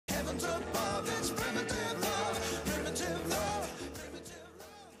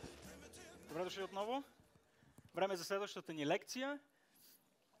Добре дошли отново. Време за следващата ни лекция.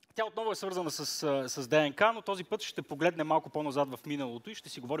 Тя отново е свързана с ДНК, но този път ще погледнем малко по-назад в миналото и ще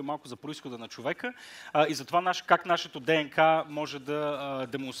си говорим малко за произхода на човека и за това как нашето ДНК може да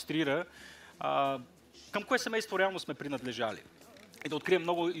демонстрира към кое семейство реално сме принадлежали. И да открием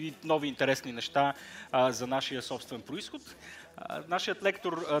много и нови интересни неща за нашия собствен произход. Нашият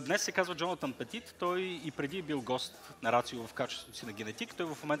лектор днес се казва Jonathan Pettitt. Той и преди е бил гост на Рацио в качеството си на генетик. Той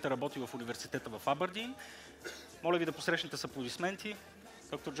в момента работи в Университета в Абердин. Моля ви да посрещнете с аплодисменти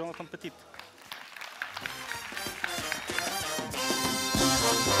доктор Jonathan Pettitt.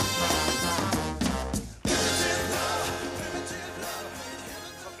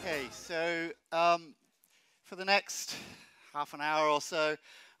 Okay, so for the next half an hour or so,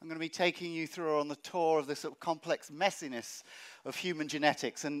 I'm going to be taking you through on the tour of this sort of complex messiness of human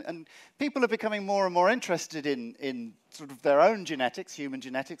genetics. And people are becoming more and more interested in sort of their own genetics, human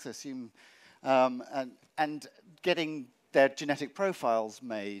genetics, assume, and getting their genetic profiles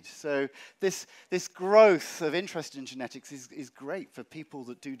made. So this growth of interest in genetics is great for people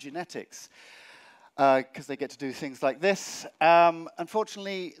that do genetics, because they get to do things like this.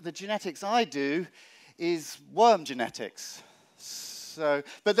 Unfortunately, the genetics I do is worm genetics. So,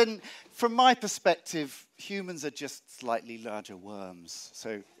 but then, from my perspective, humans are just slightly larger worms.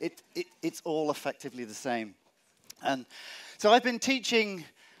 So it's all effectively the same. And so I've been teaching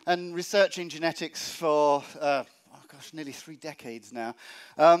and researching genetics for, nearly 3 decades now.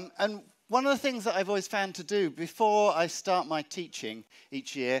 And one of the things that I've always found to do before I start my teaching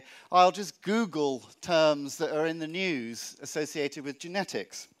each year, I'll just Google terms that are in the news associated with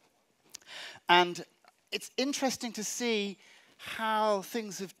genetics. And it's interesting to see how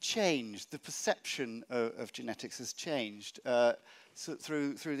things have changed. The perception of genetics has changed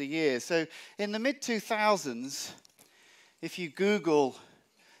through the years. So in the mid-2000s, if you Google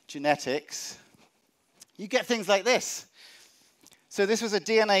genetics, you get things like this. So this was a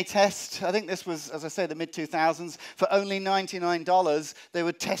DNA test. I think this was, as I say, the mid-2000s. For only $99, they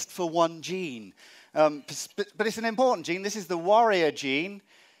would test for one gene. But it's an important gene. This is the warrior gene.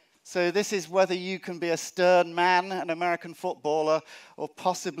 So this is whether you can be a stern man, an American footballer, or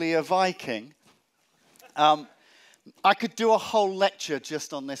possibly a Viking. I could do a whole lecture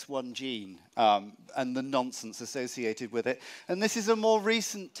just on this one gene and the nonsense associated with it. And this is a more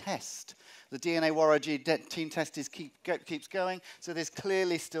recent test. The DNA warrior gene test keeps going, so there's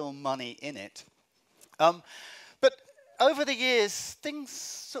clearly still money in it. But over the years, things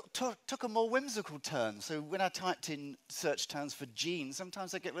sort of took a more whimsical turn. So when I typed in search terms for genes,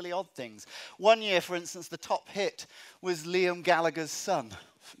 sometimes I get really odd things. One year, for instance, the top hit was Liam Gallagher's son,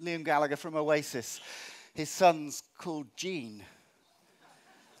 Liam Gallagher from Oasis. His son's called Gene.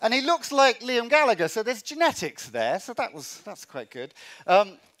 And he looks like Liam Gallagher, so there's genetics there, so that's quite good.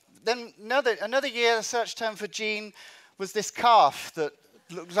 Then another year, the search term for Gene was this calf that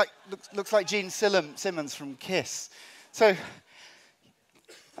looks like Gene Simmons from Kiss. So,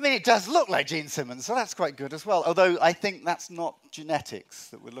 I mean, it does look like Gene Simmons, so that's quite good as well, although I think that's not genetics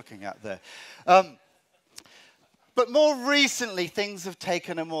that we're looking at there. But more recently, things have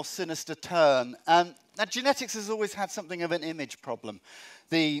taken a more sinister turn. Now, genetics has always had something of an image problem.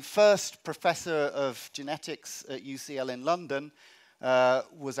 The first professor of genetics at UCL in London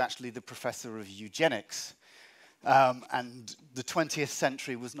was actually the professor of eugenics. And the 20th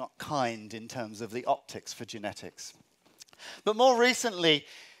century was not kind in terms of the optics for genetics. But more recently,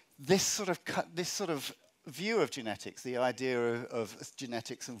 this sort of view of genetics, the idea of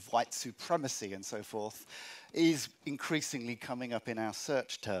genetics and white supremacy and so forth, is increasingly coming up in our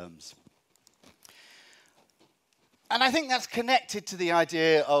search terms. And I think that's connected to the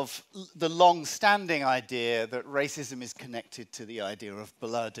idea of the long-standing idea that racism is connected to the idea of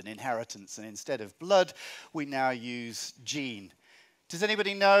blood and inheritance. And instead of blood, we now use gene. Does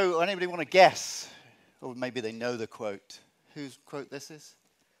anybody know, or anybody want to guess? Or maybe they know the quote. Whose quote this is?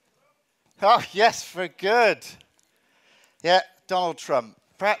 Oh, yes, very good. Yeah, Donald Trump.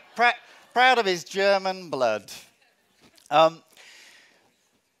 Proud of his German blood.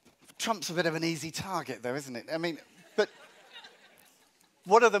 Trump's a bit of an easy target, though, isn't it? I mean, but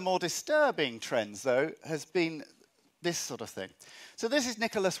one of the more disturbing trends, though, has been this sort of thing. So this is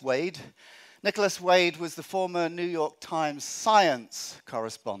Nicholas Wade. Nicholas Wade was the former New York Times science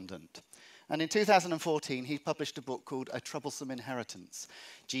correspondent. And in 2014, he published a book called A Troublesome Inheritance: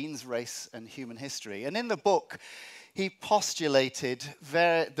 Genes, Race, and Human History. And in the book, he postulated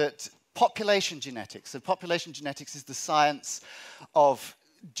that population genetics is the science of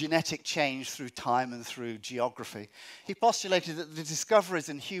genetic change through time and through geography. He postulated that the discoveries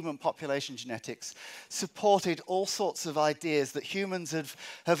in human population genetics supported all sorts of ideas that humans have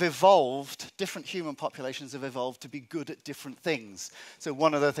evolved, different human populations have evolved to be good at different things. So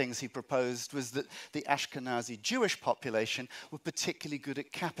one of the things he proposed was that the Ashkenazi Jewish population were particularly good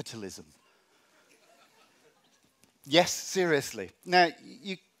at capitalism. Yes, seriously. Now,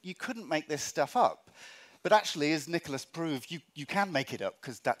 you couldn't make this stuff up. But actually, as Nicholas proved, you can make it up,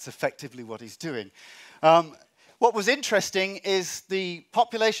 because that's effectively what he's doing. What was interesting is the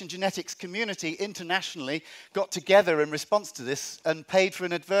population genetics community internationally got together in response to this and paid for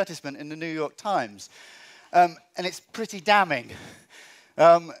an advertisement in the New York Times. And it's pretty damning.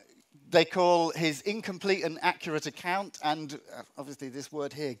 They call his incomplete and accurate account, and obviously this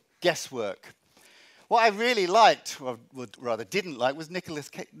word here, guesswork. What I really liked, or rather didn't like, was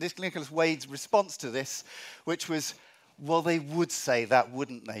Nicholas Wade's response to this, which was, well, they would say that,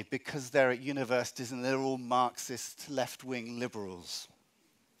 wouldn't they? Because they're at universities and they're all Marxist, left-wing liberals.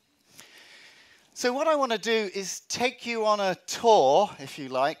 So what I want to do is take you on a tour, if you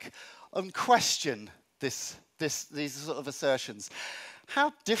like, and question these sort of assertions.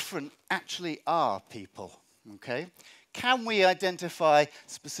 How different actually are people? Okay? Can we identify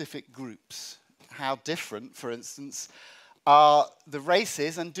specific groups? How different, for instance, are the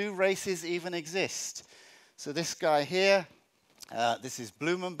races, and do races even exist? So this guy here, this is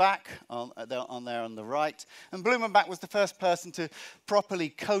Blumenbach on there on the right. And Blumenbach was the first person to properly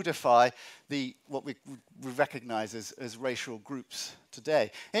codify what we recognize as racial groups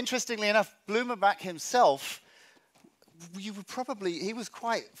today. Interestingly enough, Blumenbach himself, he was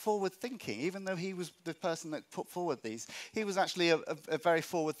quite forward-thinking, even though he was the person that put forward these. He was actually a very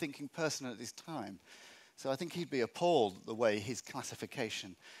forward-thinking person at this time. So I think he'd be appalled at the way his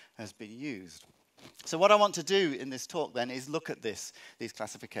classification has been used. So what I want to do in this talk then is look at these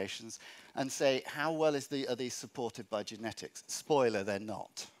classifications and say, how well are these supported by genetics? Spoiler, they're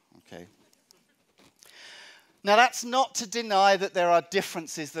not. Okay. Now, that's not to deny that there are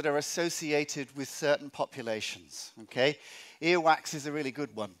differences that are associated with certain populations, okay? Earwax is a really good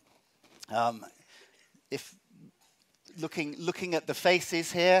one. If looking at the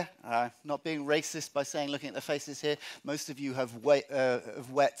faces here, not being racist by saying looking at the faces here, most of you have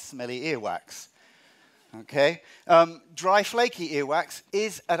wet, smelly earwax, okay? Dry, flaky earwax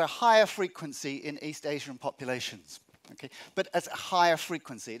is at a higher frequency in East Asian populations, okay? But at a higher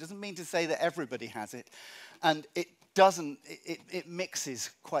frequency. It doesn't mean to say that everybody has it. And it mixes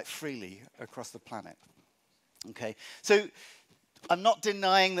quite freely across the planet. Okay, so I'm not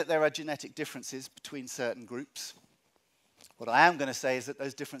denying that there are genetic differences between certain groups. What I am going to say is that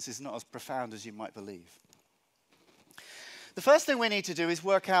those differences are not as profound as you might believe. The first thing we need to do is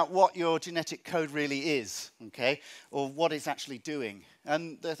work out what your genetic code really is, okay, or what it's actually doing.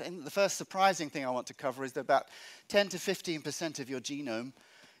 And the first surprising thing I want to cover is that about 10 to 15% of your genome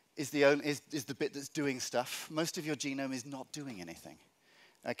is the bit that's doing stuff. Most of your genome is not doing anything.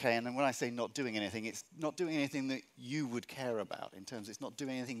 Okay, and then when I say not doing anything, it's not doing anything that you would care about in terms, it's not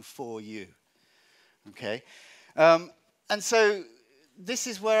doing anything for you. Okay, and so this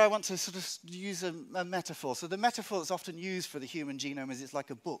is where I want to sort of use a metaphor. So the metaphor that's often used for the human genome is it's like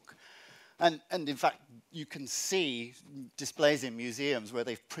a book. And in fact, you can see displays in museums where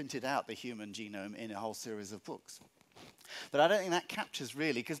they've printed out the human genome in a whole series of books. But I don't think that captures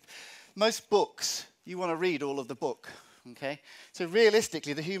really, because most books, you want to read all of the book, okay? So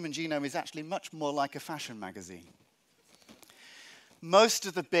realistically, the human genome is actually much more like a fashion magazine. Most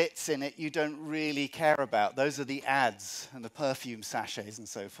of the bits in it you don't really care about. Those are the ads and the perfume sachets and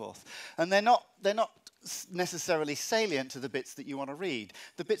so forth. And they're not necessarily salient to the bits that you want to read.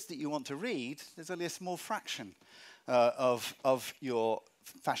 The bits that you want to read, there's only a small fraction of your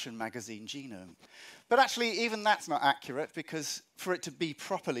fashion magazine genome. But actually, even that's not accurate, because for it to be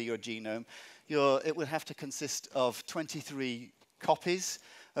properly your genome, it would have to consist of 23 copies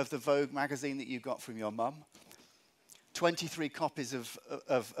of the Vogue magazine that you got from your mum, 23 copies of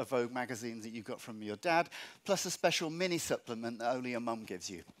Vogue magazines that you got from your dad, plus a special mini supplement that only your mum gives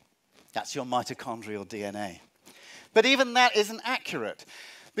you. That's your mitochondrial DNA. But even that isn't accurate,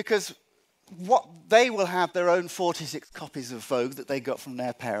 because they will have their own 46 copies of Vogue that they got from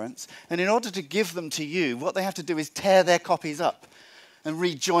their parents, and in order to give them to you, what they have to do is tear their copies up and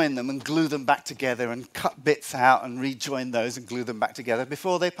rejoin them and glue them back together and cut bits out and rejoin those and glue them back together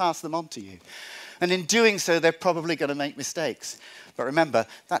before they pass them on to you. And in doing so, they're probably going to make mistakes. But remember,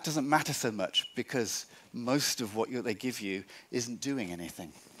 that doesn't matter so much, because most of what they give you isn't doing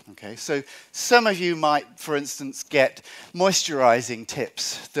anything. Okay, so some of you might, for instance, get moisturizing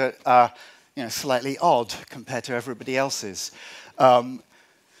tips that are slightly odd compared to everybody else's.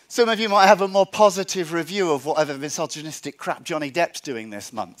 Some of you might have a more positive review of whatever misogynistic crap Johnny Depp's doing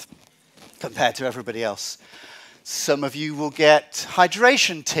this month compared to everybody else. Some of you will get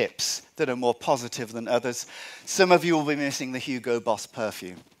hydration tips that are more positive than others. Some of you will be missing the Hugo Boss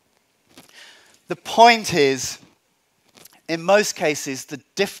perfume. The point is, in most cases, the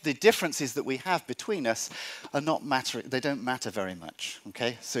differences that we have between us are not matter. They don't matter very much.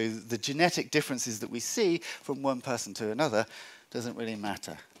 Okay, so the genetic differences that we see from one person to another doesn't really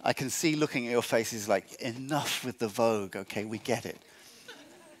matter. I can see looking at your faces like, enough with the Vogue. Okay, we get it.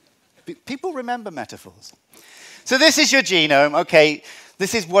 People remember metaphors. So this is your genome. Okay,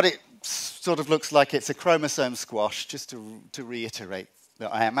 this is what it sort of looks like. It's a chromosome squash. Just to reiterate,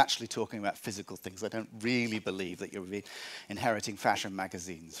 I am actually talking about physical things. I don't really believe that you'll be inheriting fashion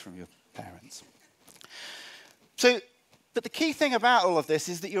magazines from your parents. But the key thing about all of this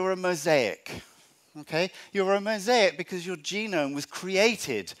is that you're a mosaic. Okay? You're a mosaic because your genome was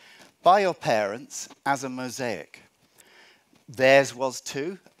created by your parents as a mosaic. Theirs was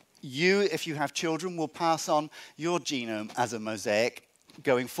too. You, if you have children, will pass on your genome as a mosaic,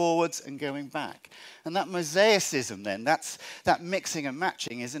 going forwards and going back. And that mosaicism then, that mixing and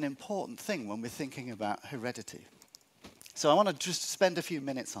matching is an important thing when we're thinking about heredity. So I want to just spend a few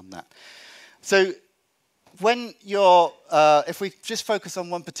minutes on that. So when you're, if we just focus on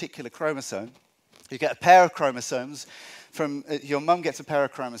one particular chromosome, you get a pair of chromosomes from, your mum gets a pair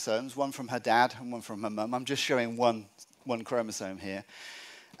of chromosomes, one from her dad and one from her mum. I'm just showing one chromosome here.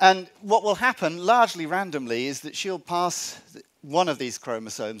 And what will happen, largely randomly, is that she'll pass one of these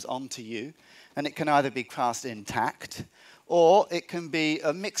chromosomes on to you, and it can either be passed intact, or it can be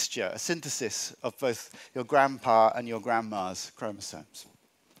a mixture, a synthesis of both your grandpa and your grandma's chromosomes.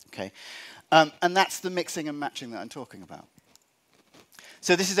 Okay? And that's the mixing and matching that I'm talking about.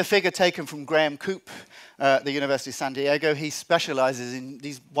 So this is a figure taken from Graham Coop at the University of San Diego. He specializes in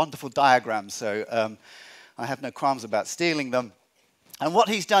these wonderful diagrams, so I have no qualms about stealing them. And what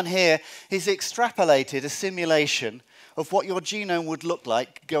he's done here is extrapolated a simulation of what your genome would look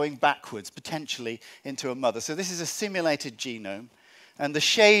like going backwards, potentially into a mother. So this is a simulated genome, and the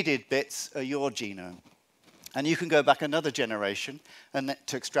shaded bits are your genome. And you can go back another generation and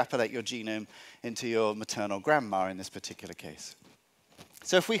to extrapolate your genome into your maternal grandma in this particular case.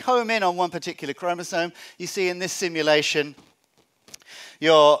 So if we home in on one particular chromosome, you see in this simulation,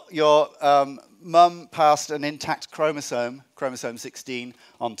 your mum passed an intact chromosome, chromosome 16,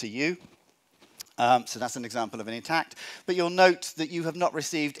 onto you. So that's an example of an intact. But you'll note that you have not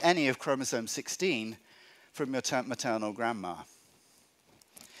received any of chromosome 16 from your maternal grandma.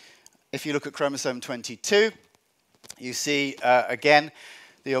 If you look at chromosome 22, you see, again,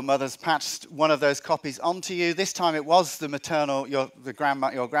 your mother's patched one of those copies onto you. This time it was the maternal, your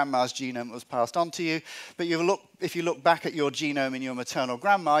grandma's genome that was passed on to you. But if you look back at your genome in your maternal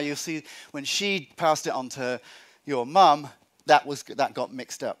grandma, you'll see when she passed it on to your mum, that got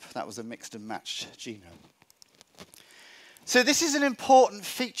mixed up. That was a mixed and matched genome. So this is an important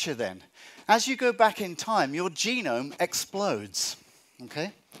feature then. As you go back in time, your genome explodes.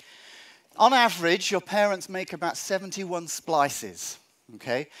 Okay? On average, your parents make about 71 splices.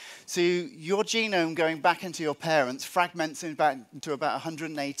 Okay, so your genome going back into your parents fragments into about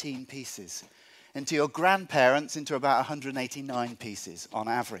 118 pieces, into your grandparents into about 189 pieces on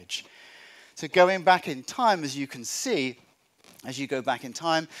average. So going back in time, as you can see, as you go back in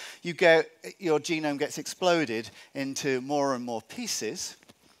time, your genome gets exploded into more and more pieces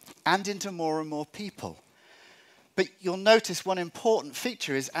and into more and more people. But you'll notice one important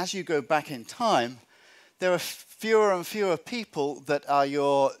feature is as you go back in time, there are fewer and fewer people that are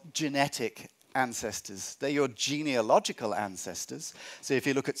your genetic ancestors. They're your genealogical ancestors. So if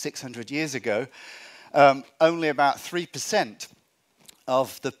you look at 600 years ago, only about 3%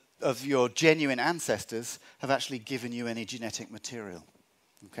 of your genuine ancestors have actually given you any genetic material.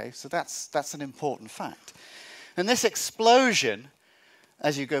 Okay, so that's an important fact. And this explosion,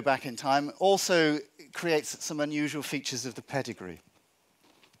 as you go back in time, also creates some unusual features of the pedigree.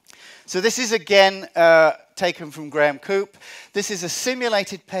 So this is again taken from Graham Coop. This is a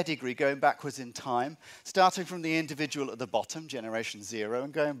simulated pedigree going backwards in time, starting from the individual at the bottom, generation 0,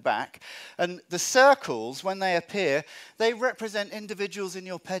 and going back. And the circles, when they appear, they represent individuals in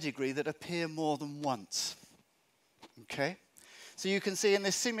your pedigree that appear more than once. Okay? So you can see in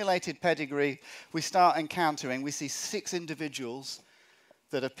this simulated pedigree, we see 6 individuals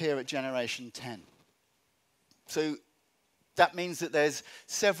that appear at generation 10. So that means that there's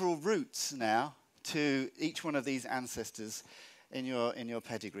several roots now to each one of these ancestors in your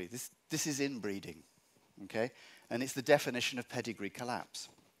pedigree. This is inbreeding, okay? And it's the definition of pedigree collapse.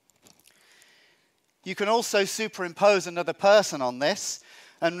 You can also superimpose another person on this.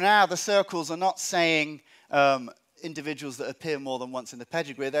 And now the circles are not saying individuals that appear more than once in the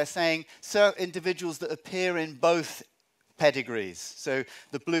pedigree. They're saying individuals that appear in both pedigrees. So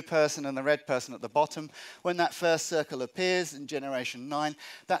the blue person and the red person at the bottom. When that first circle appears in generation 9,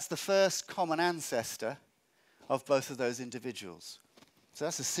 that's the first common ancestor of both of those individuals. So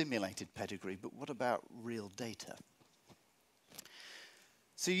that's a simulated pedigree, but what about real data?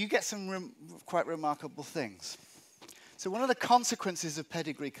 So you get some quite remarkable things. So one of the consequences of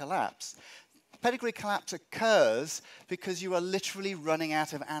pedigree collapse occurs because you are literally running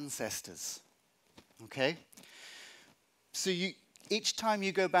out of ancestors. Okay? So each time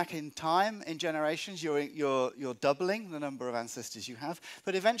you go back in time, in generations, you're doubling the number of ancestors you have.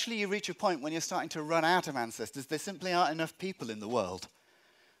 But eventually you reach a point when you're starting to run out of ancestors. There simply aren't enough people in the world.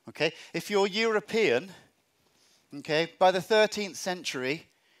 Okay? If you're European, okay, by the 13th century,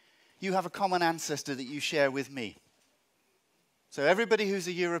 you have a common ancestor that you share with me. So everybody who's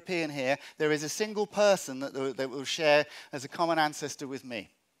a European here, there is a single person that will share as a common ancestor with me.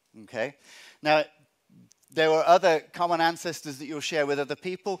 Okay? Now, there are other common ancestors that you'll share with other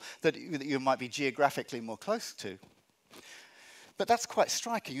people that you might be geographically more close to. But that's quite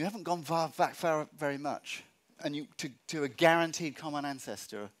striking. You haven't gone back very much and to a guaranteed common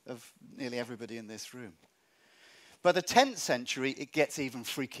ancestor of nearly everybody in this room. By the 10th century, it gets even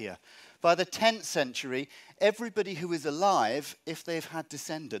freakier. By the 10th century, everybody who is alive, if they've had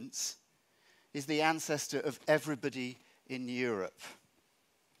descendants, is the ancestor of everybody in Europe.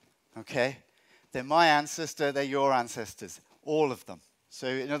 Okay? They're my ancestor, they're your ancestors, all of them. So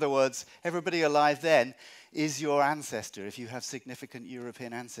in other words, everybody alive then is your ancestor if you have significant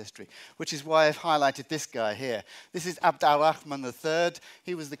European ancestry, which is why I've highlighted this guy here. This is Abd al-Rahman III.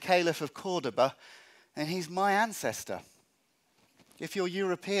 He was the Caliph of Cordoba, and he's my ancestor. If you're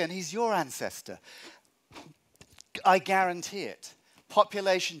European, he's your ancestor. I guarantee it.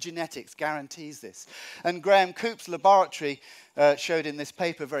 Population genetics guarantees this. And Graham Coop's laboratory showed in this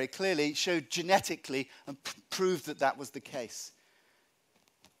paper very clearly, showed genetically and proved that that was the case.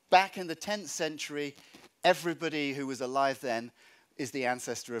 Back in the 10th century, everybody who was alive then is the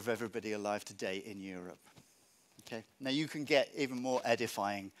ancestor of everybody alive today in Europe. Okay? Now you can get even more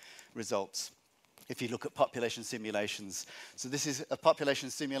edifying results if you look at population simulations. So this is a population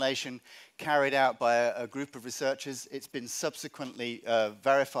simulation carried out by a group of researchers. It's been subsequently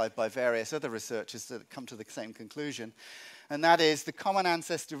verified by various other researchers that come to the same conclusion. And that is the common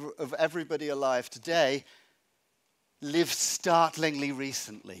ancestor of everybody alive today lived startlingly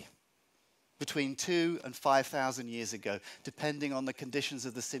recently, between 2,000 and 5,000 years ago, depending on the conditions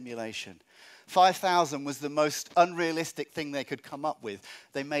of the simulation. 5,000 was the most unrealistic thing they could come up with.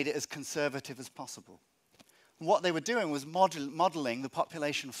 They made it as conservative as possible. And what they were doing was modeling the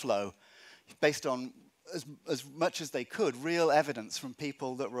population flow based on, as much as they could, real evidence from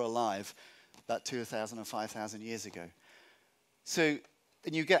people that were alive about 2,000 and 5,000 years ago. So,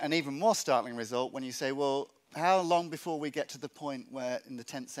 and you get an even more startling result when you say, well, how long before we get to the point where in the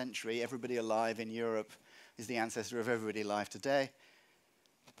 10th century everybody alive in Europe is the ancestor of everybody alive today?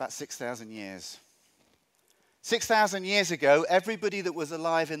 About 6,000 years. 6,000 years ago, everybody that was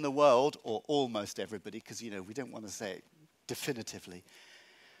alive in the world, or almost everybody, because, you know, we don't want to say it definitively.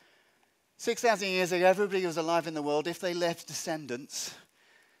 6,000 years ago, everybody who was alive in the world, if they left descendants,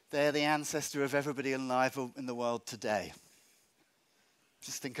 they're the ancestor of everybody alive in the world today.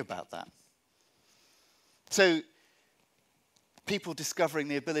 Just think about that. So, people discovering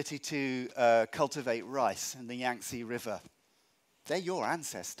the ability to cultivate rice in the Yangtze River, they're your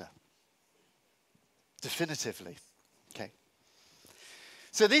ancestor. Definitively. Okay.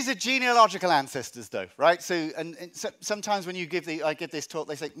 So these are genealogical ancestors, though, right? So, sometimes when I give this talk,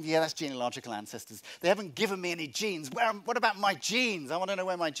 they say, yeah, that's genealogical ancestors. They haven't given me any genes. What about my genes? I want to know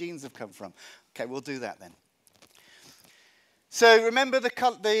where my genes have come from. Okay, we'll do that then. So remember the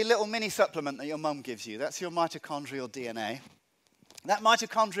little mini supplement that your mum gives you. That's your mitochondrial DNA. That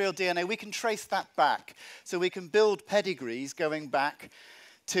mitochondrial DNA, we can trace that back. So we can build pedigrees going back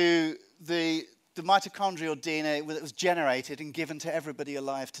to the mitochondrial DNA that was generated and given to everybody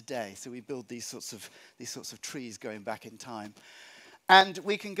alive today. So we build these sorts of trees going back in time. And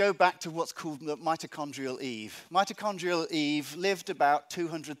we can go back to what's called the mitochondrial Eve. Mitochondrial Eve lived about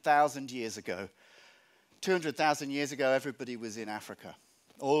 200,000 years ago. 200,000 years ago, everybody was in Africa.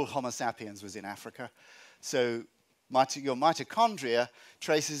 All Homo sapiens was in Africa. So your mitochondria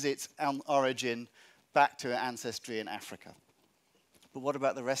traces its origin back to ancestry in Africa. But what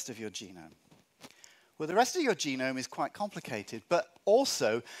about the rest of your genome? Well, the rest of your genome is quite complicated, but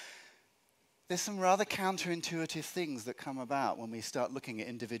also there's some rather counterintuitive things that come about when we start looking at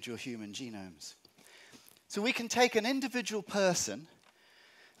individual human genomes. So we can take an individual person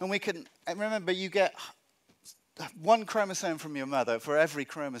And we can, and remember, you get one chromosome from your mother for every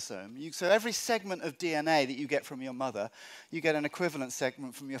chromosome. So every segment of DNA that you get from your mother, you get an equivalent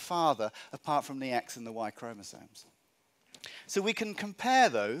segment from your father, apart from the X and the Y chromosomes. So we can compare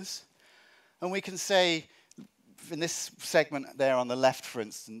those, and we can say, in this segment there on the left, for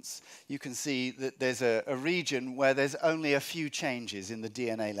instance, you can see that there's a region where there's only a few changes in the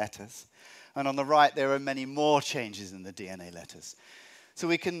DNA letters. And on the right, there are many more changes in the DNA letters. So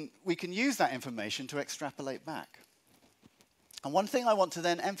we can use that information to extrapolate back. And one thing I want to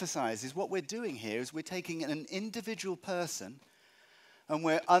then emphasize is what we're doing here is we're taking an individual person and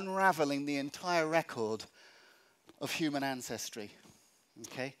we're unraveling the entire record of human ancestry.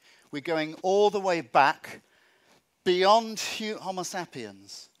 Okay? We're going all the way back beyond Homo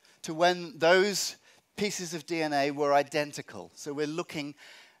sapiens to when those pieces of DNA were identical. So we're looking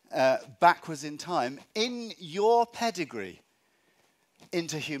backwards in time in your pedigree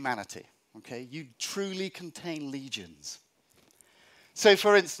into humanity. Okay? You truly contain legions. So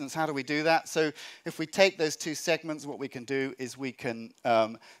for instance, how do we do that? So if we take those two segments, what we can do is we can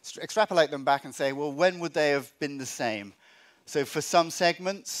extrapolate them back and say, well, when would they have been the same? So for some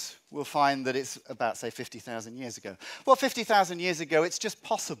segments, we'll find that it's about, say, 50,000 years ago. Well, 50,000 years ago, it's just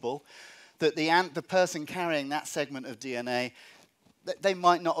possible that the person carrying that segment of DNA, they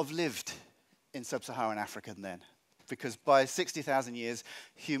might not have lived in sub-Saharan Africa then, because by 60,000 years,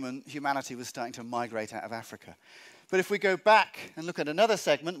 humanity was starting to migrate out of Africa. But if we go back and look at another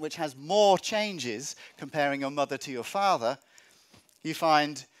segment which has more changes, comparing your mother to your father, you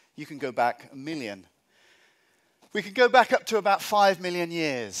find you can go back 1 million. We can go back up to about 5 million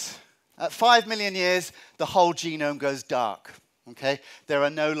years. At 5 million years, the whole genome goes dark. Okay? There are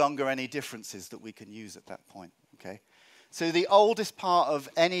no longer any differences that we can use at that point. Okay? So the oldest part of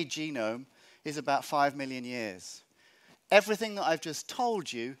any genome is about 5 million years. Everything that I've just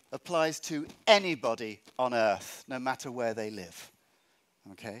told you applies to anybody on Earth, no matter where they live.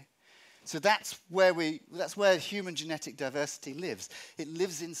 Okay? So that's where human genetic diversity lives. It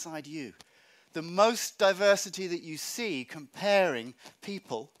lives inside you. The most diversity that you see comparing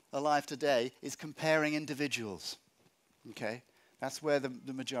people alive today is comparing individuals. Okay? That's where the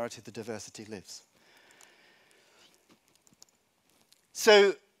majority of the diversity lives.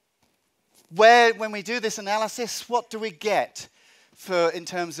 So when we do this analysis, what do we get in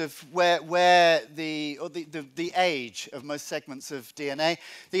terms of where the age of most segments of DNA?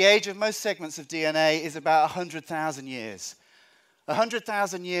 The age of most segments of DNA is about 100,000 years.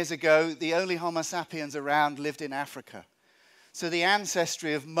 100,000 years ago, the only Homo sapiens around lived in Africa. So the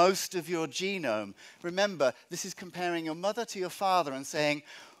ancestry of most of your genome, remember, this is comparing your mother to your father and saying,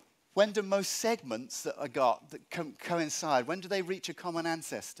 when do most segments that I got that coincide, when do they reach a common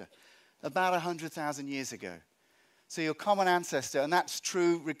ancestor? About 100,000 years ago. So your common ancestor, and that's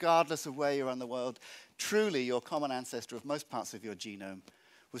true regardless of where you are in the world, truly your common ancestor of most parts of your genome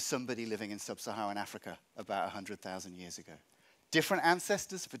was somebody living in sub-Saharan Africa about 100,000 years ago. Different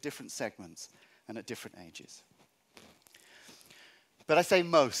ancestors for different segments and at different ages. But I say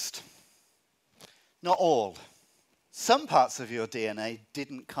most, not all. Some parts of your DNA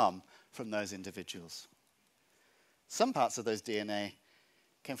didn't come from those individuals. Some parts of those DNA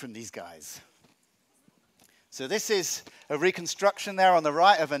came from these guys. So this is a reconstruction there on the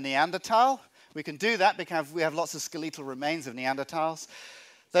right of a Neanderthal. We can do that because we have lots of skeletal remains of Neanderthals.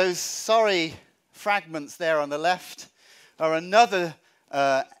 Those sorry fragments there on the left are another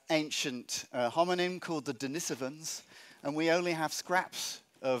ancient hominin called the Denisovans, and we only have scraps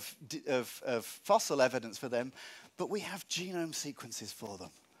of fossil evidence for them, but we have genome sequences for them.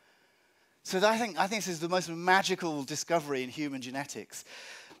 So I think this is the most magical discovery in human genetics.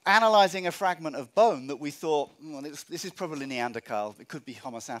 Analyzing a fragment of bone that we thought, well, this is probably Neanderthal, it could be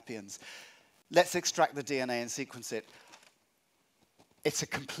Homo sapiens. Let's extract the DNA and sequence it. It's a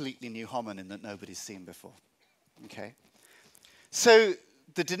completely new hominin that nobody's seen before. Okay? So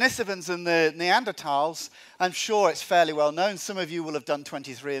the Denisovans and the Neanderthals, I'm sure it's fairly well known. Some of you will have done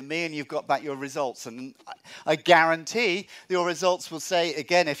 23andMe and you've got back your results. And I guarantee your results will say,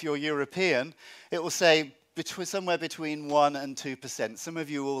 again, if you're European, it will say somewhere between 1% and 2%. Some of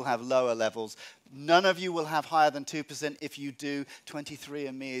you will have lower levels. None of you will have higher than 2%. If you do,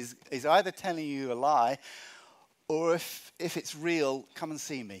 23andMe is either telling you a lie, or if it's real, come and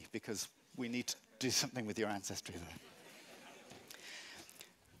see me, because we need to do something with your ancestry there.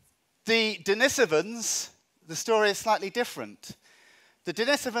 The Denisovans, the story is slightly different. The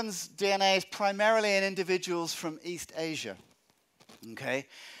Denisovans' DNA is primarily in individuals from East Asia, okay?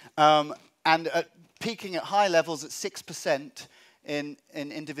 And peaking at high levels at 6% in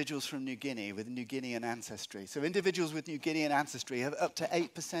individuals from New Guinea with New Guinean ancestry. So individuals with New Guinean ancestry have up to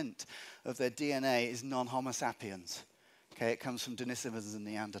 8% of their DNA is non-Homo sapiens. Okay, it comes from Denisovans and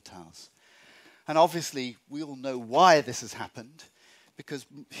Neanderthals. And obviously, we all know why this has happened, because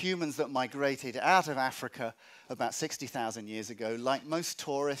humans that migrated out of Africa about 60,000 years ago, like most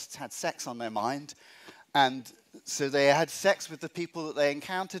tourists, had sex on their mind. And so they had sex with the people that they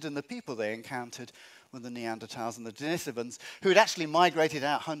encountered, and the people they encountered were the Neanderthals and the Denisovans, who had actually migrated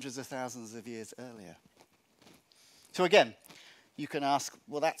out hundreds of thousands of years earlier. So again, you can ask,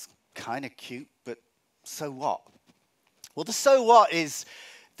 well, that's kind of cute, but so what? Well, the so what is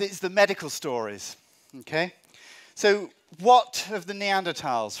the medical stories, okay? So what have the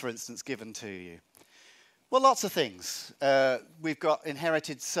Neanderthals, for instance, given to you? Well, lots of things. We've got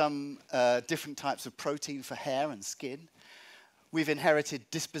inherited some different types of protein for hair and skin. We've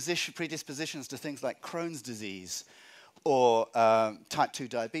inherited predispositions to things like Crohn's disease or type 2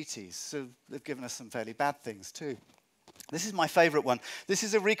 diabetes. So they've given us some fairly bad things too. This is my favorite one. This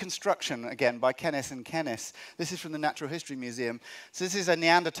is a reconstruction, again, by Kennis and Kennis. This is from the Natural History Museum. So this is a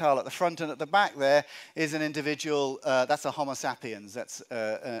Neanderthal at the front, and at the back there is an individual, that's a Homo sapiens. That's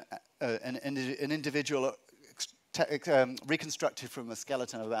an individual reconstructed from a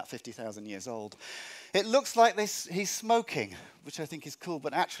skeleton of about 50,000 years old. It looks like he's smoking, which I think is cool,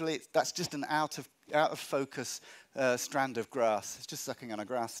 but actually that's just an out of focus strand of grass. It's just sucking on a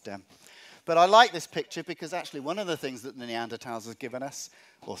grass stem. But I like this picture because actually one of the things that the Neanderthals have given us,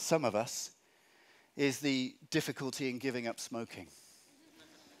 or some of us, is the difficulty in giving up smoking.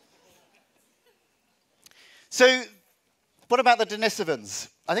 So what about the Denisovans?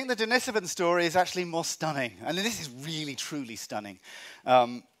 I think the Denisovan story is actually more stunning. And this is really, truly stunning.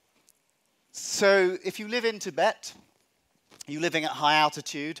 So if you live in Tibet, you're living at high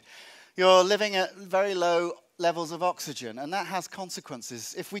altitude, you're living at very low levels of oxygen, and that has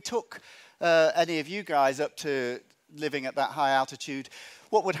consequences. If we took any of you guys up to living at that high altitude,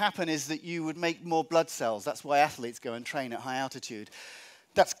 what would happen is that you would make more blood cells. That's why athletes go and train at high altitude.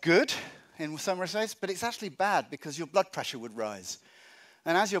 That's good in some respects, but it's actually bad because your blood pressure would rise.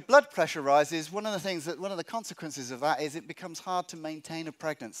 And as your blood pressure rises, one of the consequences of that is it becomes hard to maintain a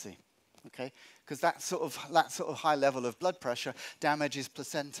pregnancy, okay? Because that sort of high level of blood pressure damages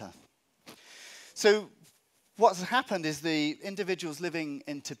placenta. So what's happened is the individuals living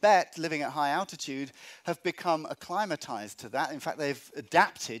in Tibet, living at high altitude, have become acclimatized to that. In fact, they've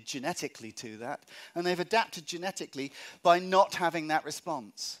adapted genetically to that. And they've adapted genetically by not having that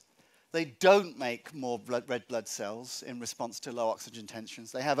response. They don't make more red blood cells in response to low oxygen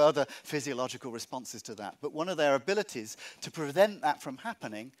tensions. They have other physiological responses to that. But one of their abilities to prevent that from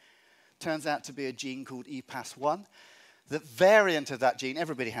happening turns out to be a gene called EPAS1. The variant of that gene,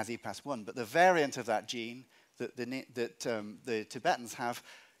 everybody has EPAS1, but the variant of that gene that the Tibetans have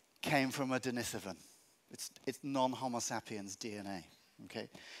came from a Denisovan. It's non-Homo sapiens DNA, okay?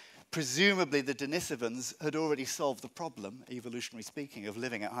 Presumably the Denisovans had already solved the problem, evolutionary speaking, of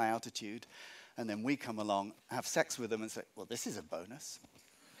living at high altitude, and then we come along, have sex with them and say, well, this is a bonus.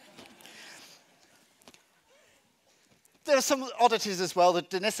 There are some oddities as well. The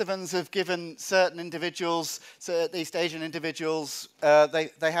Denisovans have given certain individuals, so East Asian individuals,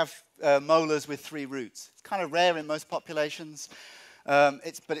 they have molars with 3 roots. It's kind of rare in most populations, but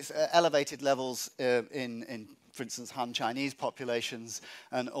it's elevated levels in, for instance, Han Chinese populations,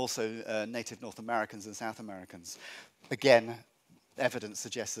 and also native North Americans and South Americans. Again, evidence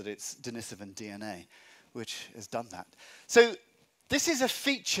suggests that it's Denisovan DNA, which has done that. So this is a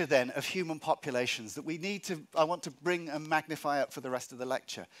feature, then, of human populations that I want to bring and magnify up for the rest of the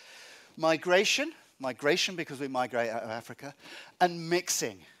lecture. Migration because we migrate out of Africa, and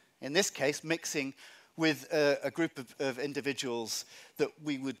mixing. In this case, mixing with a group of individuals that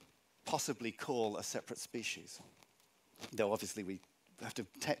we would possibly call a separate species. Though obviously we have to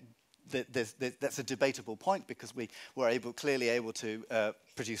that's a debatable point because we were clearly able to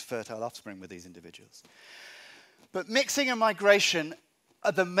produce fertile offspring with these individuals. But mixing and migration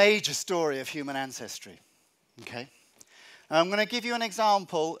are the major story of human ancestry, okay? And I'm going to give you an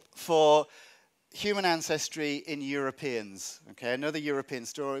example for human ancestry in Europeans, okay? Another European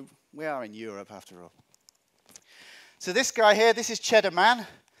story. We are in Europe, after all. So this guy here, this is Cheddar Man.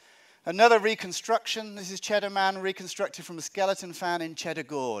 Another reconstruction. This is Cheddar Man reconstructed from a skeleton found in Cheddar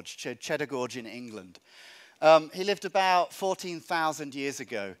Gorge in England. He lived about 14,000 years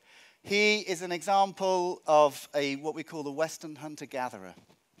ago. He is an example of what we call the Western hunter-gatherer.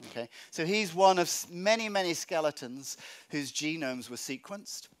 Okay? So he's one of many, many skeletons whose genomes were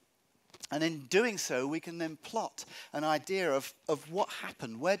sequenced. And in doing so, we can then plot an idea of what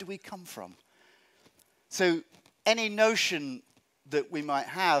happened. Where do we come from? So any notion that we might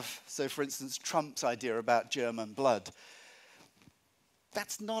have, so for instance, Trump's idea about German blood,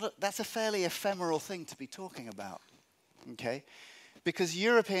 that's a fairly ephemeral thing to be talking about, okay? Because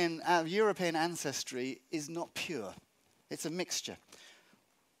European ancestry is not pure. It's a mixture.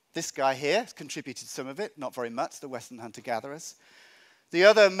 This guy here has contributed some of it, not very much, the Western hunter-gatherers. The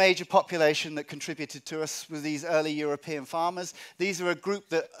other major population that contributed to us were these early European farmers. These are a group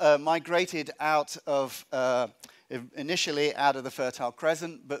that migrated out of, initially out of the Fertile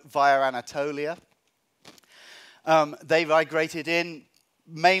Crescent, but via Anatolia. They migrated in,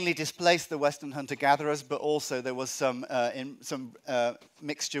 mainly displaced the Western hunter-gatherers, but also there was some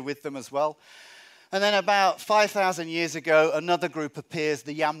mixture with them as well. And then about 5,000 years ago, another group appears,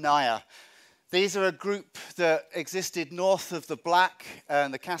 the Yamnaya. These are a group that existed north of the Black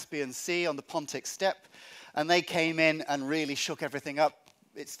and the Caspian Sea on the Pontic Steppe, and they came in and really shook everything up.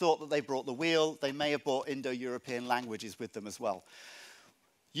 It's thought that they brought the wheel. They may have brought Indo-European languages with them as well.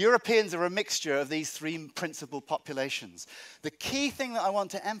 Europeans are a mixture of these three principal populations. The key thing that I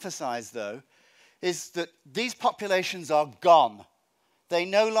want to emphasize, though, is that these populations are gone. They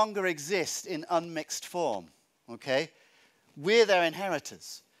no longer exist in unmixed form, okay? We're their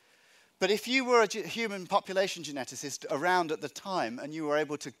inheritors. But if you were a human population geneticist around at the time and you were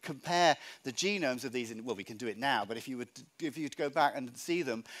able to compare the genomes of these, well, we can do it now, but if you would go back and see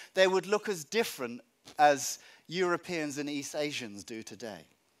them, they would look as different as Europeans and East Asians do today.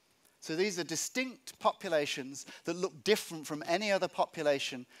 So these are distinct populations that look different from any other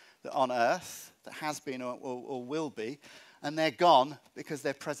population on Earth that has been or will be, and they're gone because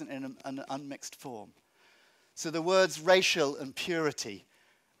they're present in an unmixed form. So the words racial and purity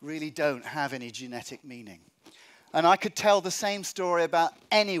really don't have any genetic meaning. And I could tell the same story about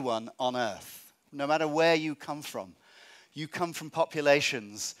anyone on Earth, no matter where you come from. You come from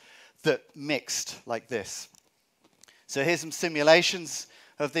populations that mixed like this. So here's some simulations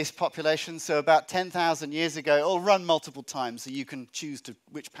of this population. So about 10,000 years ago, it'll run multiple times, so you can choose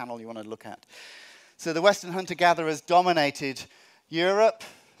which panel you want to look at. So the Western hunter-gatherers dominated Europe.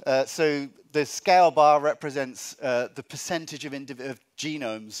 So the scale bar represents the percentage of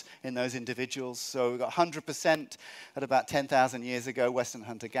genomes in those individuals. So we've got 100% at about 10,000 years ago, Western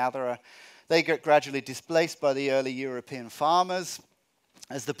hunter-gatherer. They get gradually displaced by the early European farmers.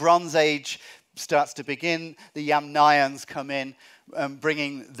 As the Bronze Age starts to begin, the Yamnayans come in,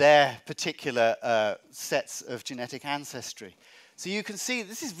 bringing their particular sets of genetic ancestry. So you can see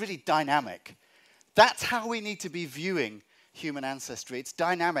this is really dynamic. That's how we need to be viewing human ancestry. It's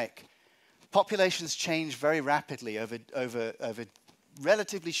dynamic. Populations change very rapidly over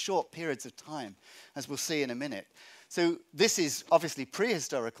relatively short periods of time, as we'll see in a minute. So this is obviously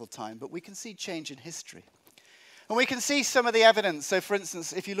prehistorical time, but we can see change in history. And we can see some of the evidence. So for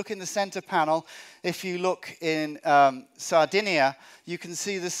instance, if you look in the center panel, if you look in Sardinia, you can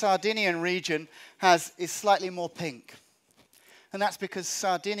see the Sardinian region is slightly more pink. And that's because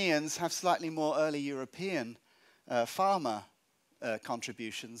Sardinians have slightly more early European farmer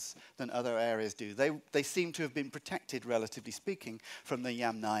contributions than other areas do. They seem to have been protected, relatively speaking, from the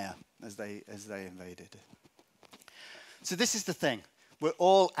Yamnaya as they invaded. So this is the thing. We're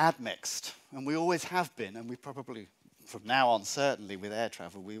all admixed, and we always have been, and we probably, from now on, certainly with air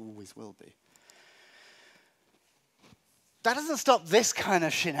travel, we always will be. That doesn't stop this kind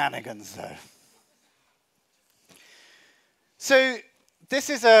of shenanigans, though. So this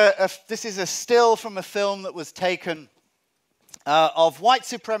is a still from a film that was taken of white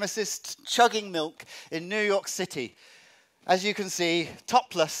supremacists chugging milk in New York City. As you can see,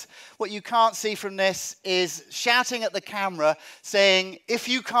 topless. What you can't see from this is shouting at the camera, saying, "If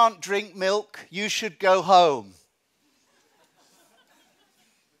you can't drink milk, you should go home."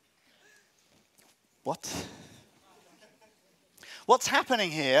 What? What's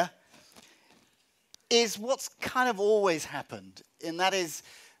happening here is what's kind of always happened, and that is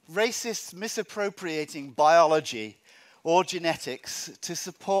racists misappropriating biology or genetics to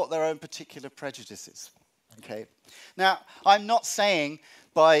support their own particular prejudices. Okay. Now, I'm not saying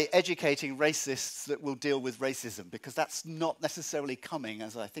by educating racists that we'll deal with racism, because that's not necessarily coming,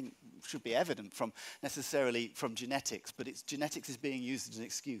 as I think should be evident, necessarily from genetics, but genetics is being used as an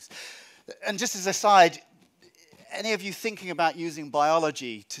excuse. And just as a side, any of you thinking about using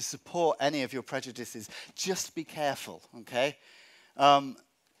biology to support any of your prejudices, just be careful, okay?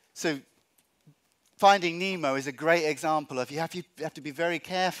 So Finding Nemo is a great example of you have to be very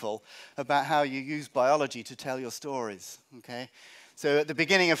careful about how you use biology to tell your stories, okay? So at the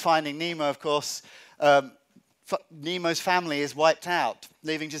beginning of Finding Nemo, of course, Nemo's family is wiped out,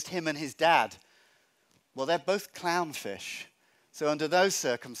 leaving just him and his dad. Well, they're both clownfish. So under those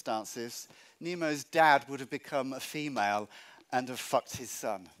circumstances, Nemo's dad would have become a female, and have fucked his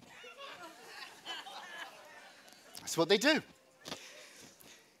son. That's what they do.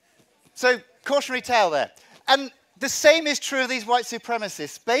 So, cautionary tale there. And the same is true of these white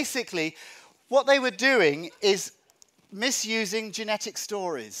supremacists. Basically, what they were doing is misusing genetic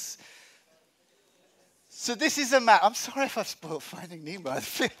stories. So this is a map. I'm sorry if I've spoiled Finding Nemo. I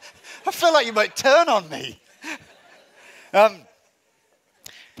feel like you might turn on me.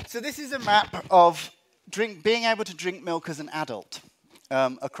 So this is a map of being able to drink milk as an adult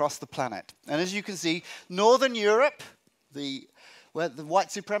across the planet. And as you can see, Northern Europe, where the white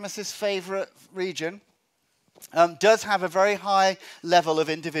supremacist favorite region, does have a very high level of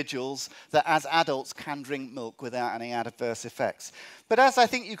individuals that as adults can drink milk without any adverse effects. But as I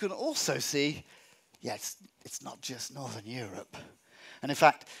think you can also see, yes, it's not just Northern Europe. And in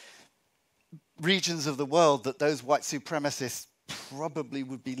fact, regions of the world that those white supremacists probably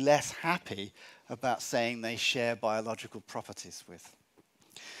would be less happy about saying they share biological properties with.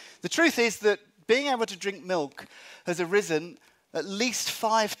 The truth is that being able to drink milk has arisen at least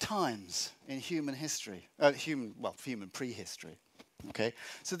 5 times in human history, human prehistory. Okay,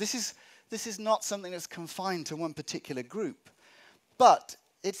 so this is not something that's confined to one particular group, but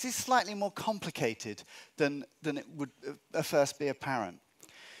it is slightly more complicated than it would at first be apparent.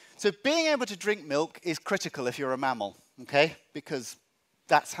 So being able to drink milk is critical if you're a mammal, okay, because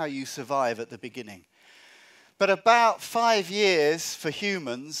that's how you survive at the beginning. But about 5 years for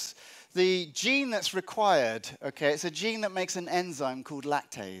humans, the gene that's required, okay, it's a gene that makes an enzyme called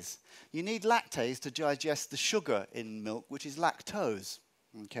lactase. You need lactase to digest the sugar in milk, which is lactose,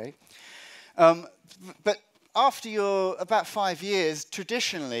 okay? But after you're about 5 years,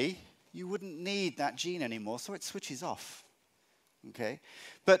 traditionally, you wouldn't need that gene anymore, so it switches off, okay?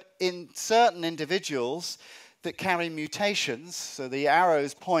 But in certain individuals that carry mutations, so the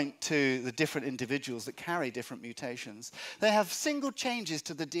arrows point to the different individuals that carry different mutations, they have single changes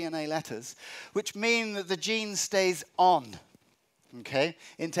to the DNA letters, which mean that the gene stays on, okay,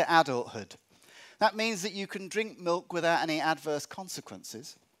 into adulthood. That means that you can drink milk without any adverse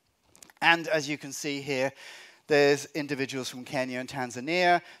consequences. And as you can see here, there's individuals from Kenya and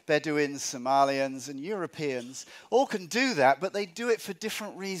Tanzania, Bedouins, Somalians, and Europeans. All can do that, but they do it for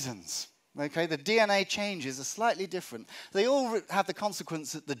different reasons. Okay, the DNA changes are slightly different. They all have the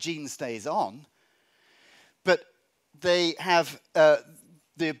consequence that the gene stays on, but they have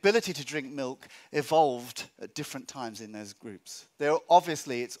the ability to drink milk evolved at different times in those groups.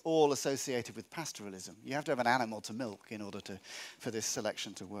 Obviously, it's all associated with pastoralism. You have to have an animal to milk in order for this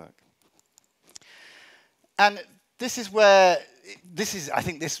selection to work. And this is where, I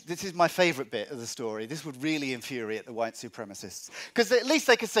think this is my favorite bit of the story. This would really infuriate the white supremacists. Because at least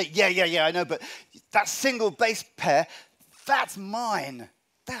they could say, yeah, I know, but that single base pair, that's mine.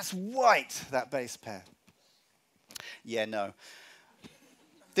 That's white, that base pair. Yeah, no.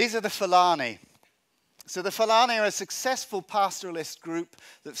 These are the Fulani. So the Fulani are a successful pastoralist group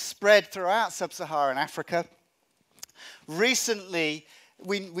that spread throughout sub-Saharan Africa. Recently,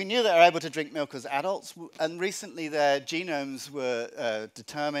 we knew they were able to drink milk as adults, and recently their genomes were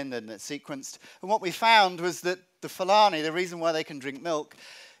determined and sequenced. And what we found was that the Fulani, the reason why they can drink milk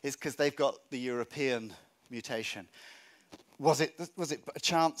is because they've got the European mutation. Was it a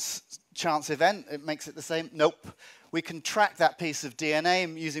chance event? It makes it the same? Nope. We can track that piece of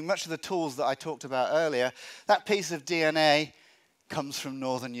DNA using much of the tools that I talked about earlier. That piece of DNA comes from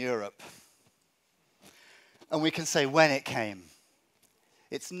Northern Europe. And we can say when it came.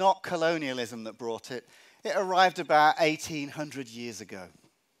 It's not colonialism that brought it. It arrived about 1,800 years ago.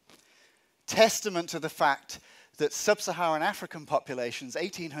 Testament to the fact that sub-Saharan African populations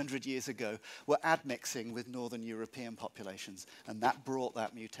 1,800 years ago were admixing with Northern European populations, and that brought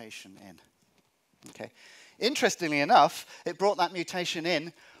that mutation in. Okay. Interestingly enough, it brought that mutation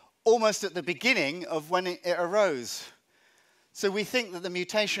in almost at the beginning of when it arose. So we think that the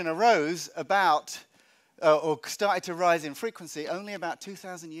mutation arose about or started to rise in frequency only about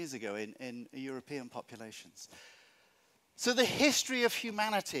 2,000 years ago in European populations. So the history of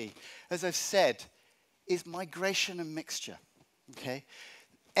humanity, as I've said, is migration and mixture. Okay?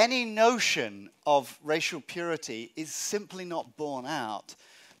 Any notion of racial purity is simply not borne out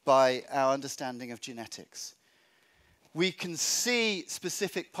by our understanding of genetics. We can see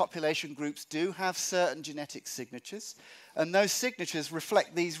specific population groups do have certain genetic signatures, and those signatures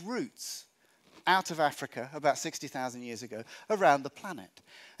reflect these roots out of Africa about 60,000 years ago around the planet.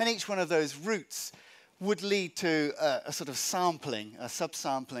 And each one of those roots would lead to a sort of sampling, a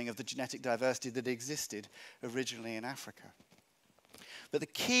subsampling of the genetic diversity that existed originally in Africa. But the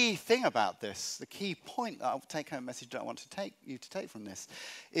key thing about this, the key point, that take-home message that I want you to take from this,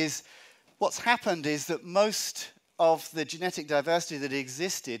 is what's happened is that most of the genetic diversity that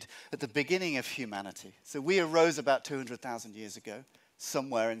existed at the beginning of humanity. So we arose about 200,000 years ago,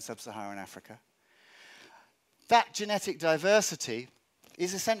 somewhere in sub-Saharan Africa. That genetic diversity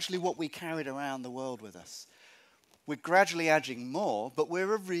is essentially what we carried around the world with us. We're gradually adding more, but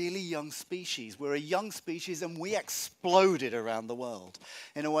we're a really young species. We're a young species, and we exploded around the world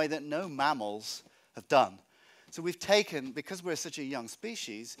in a way that no mammals have done. So we've taken, because we're such a young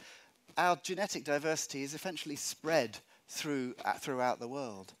species, our genetic diversity is essentially spread throughout the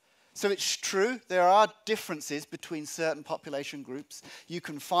world. So it's true, there are differences between certain population groups. You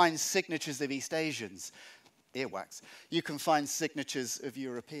can find signatures of East Asians, earwax. You can find signatures of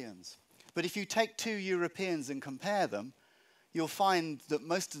Europeans. But if you take two Europeans and compare them, you'll find that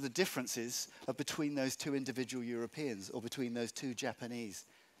most of the differences are between those two individual Europeans or between those two Japanese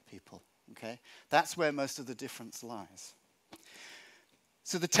people. Okay? That's where most of the difference lies.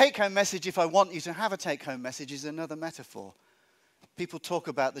 So the take-home message, if I want you to have a take-home message, is another metaphor. People talk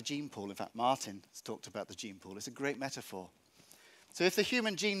about the gene pool. In fact, Martin has talked about the gene pool. It's a great metaphor. So if the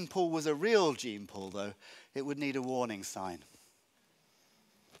human gene pool was a real gene pool, though, it would need a warning sign.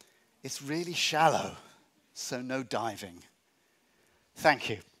 It's really shallow, so no diving. Thank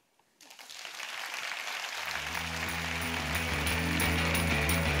you.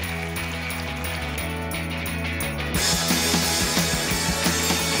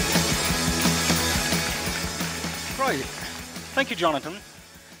 Right. Thank you, Jonathan.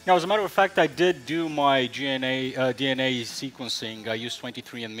 Now, as a matter of fact, I did do my DNA sequencing. I used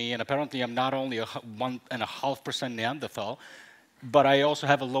 23andMe, and apparently I'm not only a 1.5% Neanderthal, but I also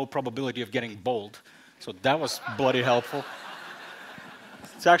have a low probability of getting bald. So that was bloody helpful.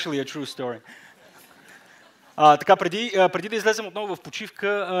 It's actually a true story. Така, преди да излезем отново в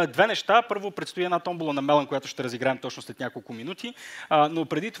почивка, две неща. Първо, предстои една томбола на Мелън, която ще разиграем точно след няколко минути. Но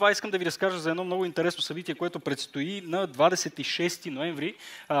преди това искам да ви разкажа за едно много интересно събитие, което предстои на 26 ноември.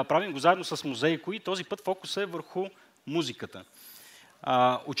 Правим го заедно с Музейко и този път фокусът е върху музиката.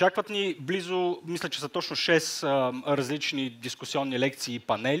 Очакват ни близо, мисля, че са точно 6 различни дискусионни лекции и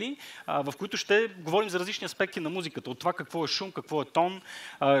панели, в които ще говорим за различни аспекти на музиката. От това какво е шум, какво е тон,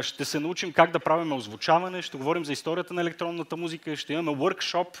 ще се научим как да правим озвучаване, ще говорим за историята на електронната музика, ще имаме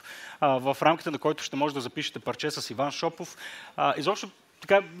workshop, в рамките на който ще може да запишете парче с Иван Шопов. Изобщо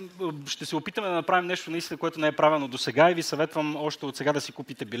така, ще се опитаме да направим нещо наистина, което не е правено до сега и ви съветвам още от сега да си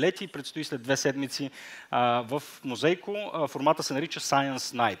купите билети. Предстои след 2 седмици в Музейко. Формата се нарича Science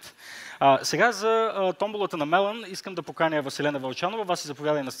Night. Сега за томболата на Мелън искам да поканя Василена Вълчанова. Вас и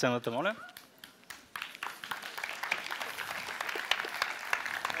заповядай на сцената, моля.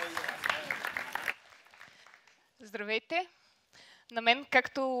 Здравейте! На мен,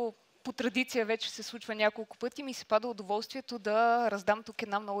 както по традиция вече се случва няколко пъти, ми се пада удоволствието да раздам тук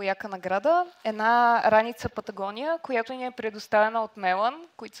една много яка награда. Една раница Патагония, която ни е предоставена от Мелън,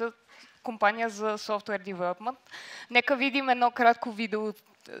 които са компания за Software Development. Нека видим едно кратко видео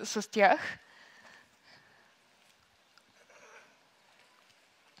с тях.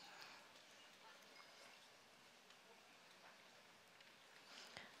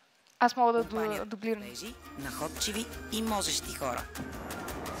 Аз мога да дублирам. Находчиви и можещи хора.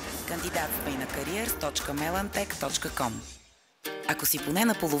 Кандидатствай на careers.melantech.com. Ако си поне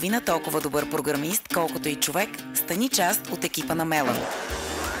наполовина толкова добър програмист, колкото и човек, стани част от екипа на Мелън.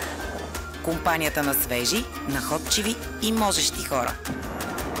 Компанията на свежи, находчиви и можещи хора.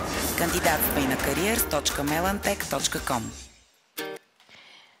 Кандидатствай на careers.melantech.com.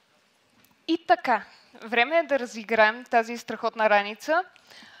 И така, време е да разиграем тази страхотна раница.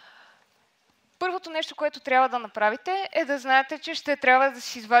 Първото нещо, което трябва да направите, е да знаете, че ще трябва да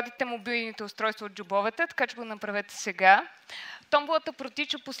си извадите мобилните устройства от джобовете, така че го направете сега. Томболата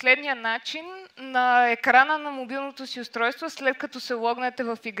протича последния начин. На екрана на мобилното си устройство, след като се логнете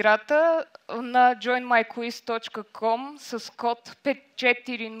в играта на joinmyquiz.com с код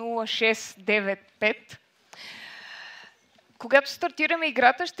 540695. Когато стартираме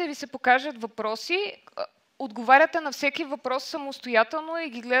играта, ще ви се покажат въпроси. Отговаряте на всеки въпрос самостоятелно и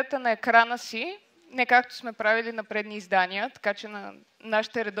ги гледате на екрана си, не както сме правили на предни издания, така че на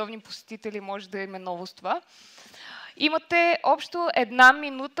нашите редовни посетители може да им е новост това. Имате общо 1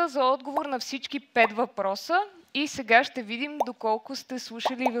 минута за отговор на всички 5 въпроса и сега ще видим доколко сте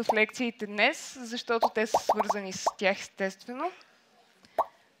слушали в лекциите днес, защото те са свързани с тях естествено.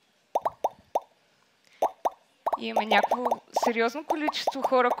 Имаме някакво сериозно количество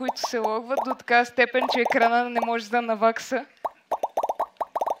хора, които се логват до такава степен, че екрана не може да навакса.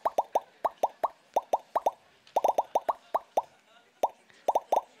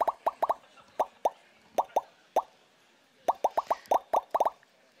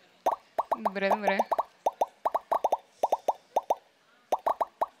 Добре, добре.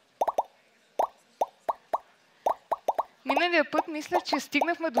 миналия път мисля, че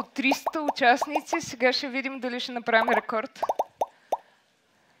стигнахме до 300 участници. Сега ще видим дали ще направим рекорд.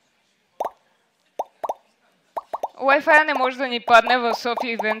 Wi-Fi не може да ни падне, в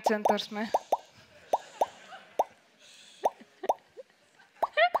София Ивент Център сме.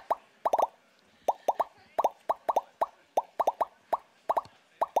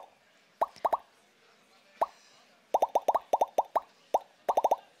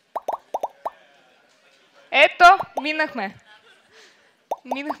 Ето, минахме.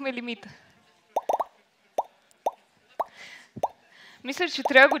 Минахме лимита. Мисля, че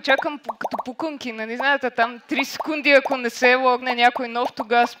трябва да го чакам като пуканки. Не знаете, там 3 секунди, ако не се логне някой нов,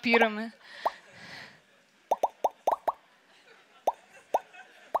 тогава спираме.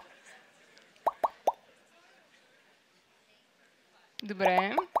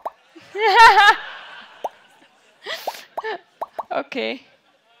 Добре. Окей.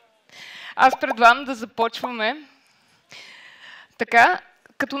 Аз предлагам да започваме. Така,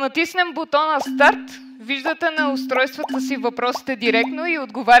 като натиснем бутона Старт, виждате на устройствата си въпросите директно и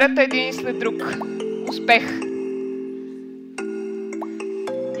отговаряте един след друг. Успех!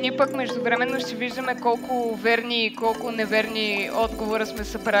 Ние пък междувременно ще виждаме колко верни и колко неверни отговора сме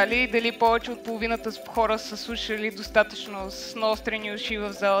събрали и дали повече от половината хора са слушали достатъчно с наострени уши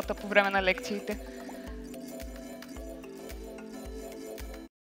в залата по време на лекциите.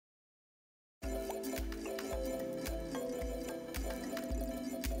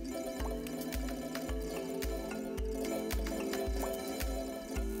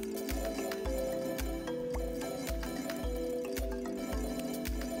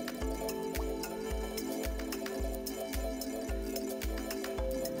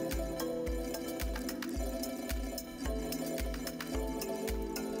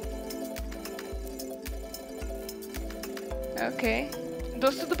 Окей.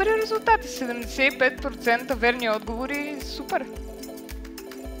 Доста добри резултати. 75% верни отговори. Супер!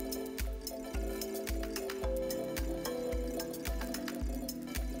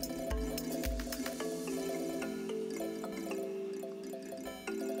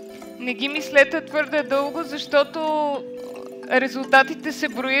 Не ги мислете твърде дълго, защото резултатите се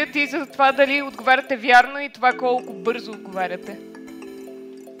броят и за това дали отговаряте вярно и това колко бързо отговаряте.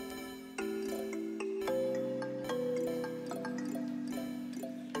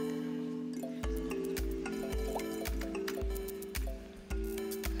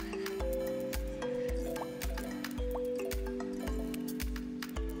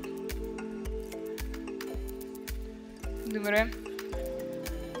 Добре.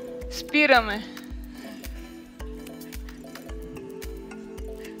 Спираме.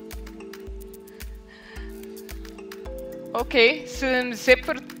 Окей,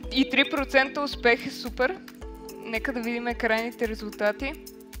 73% успех е супер. Нека да видим крайните резултати.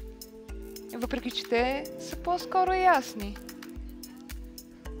 Въпреки че те са по-скоро ясни.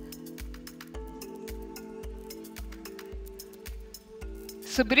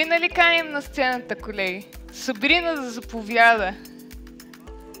 Сабрина ли каним на сцената, колеги? Сабрина да заповяда.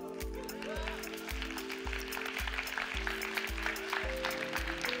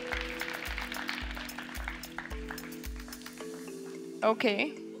 Okay.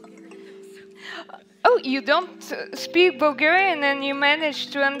 Oh, you don't speak Bulgarian and you managed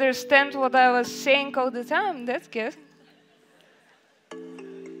to understand what I was saying all the time. That's good.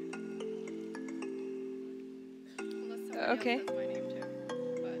 Okay.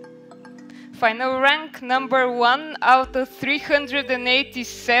 Final rank number 1 out of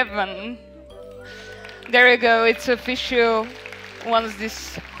 387. There you go, it's official once this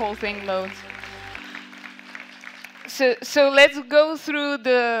whole thing loads. So let's go through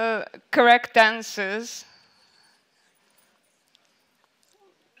the correct answers.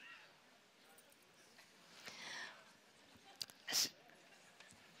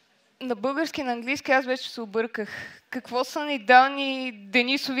 На български и на английски аз вече се обърках. Какво са ни дали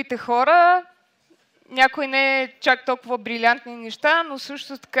Денисовите хора? Някои не чак толкова брилянтни неща, но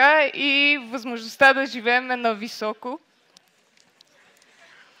също така и възможността да живеем на високо.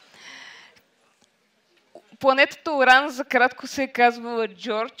 Планетата Уран за кратко се е казвала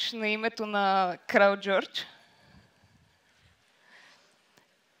Джордж, на името на крал Джордж.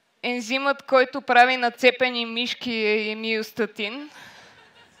 Ензимът, който прави нацепени мишки, е миостатин.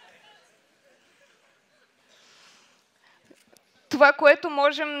 Това, което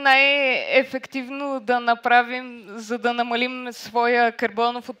можем най-ефективно да направим, за да намалим своя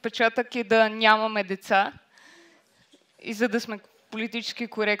карбонов отпечатък и да нямаме деца. И за да сме политически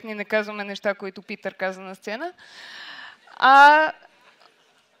коректни, не казваме неща, които Питър каза на сцена.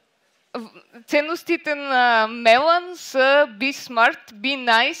 Ценностите на Melon са be smart, be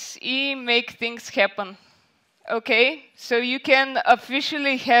nice и make things happen. Okay, so you can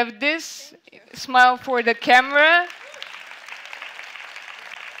officially have this. Smile for the camera.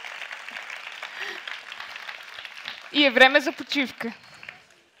 И е време за почивка.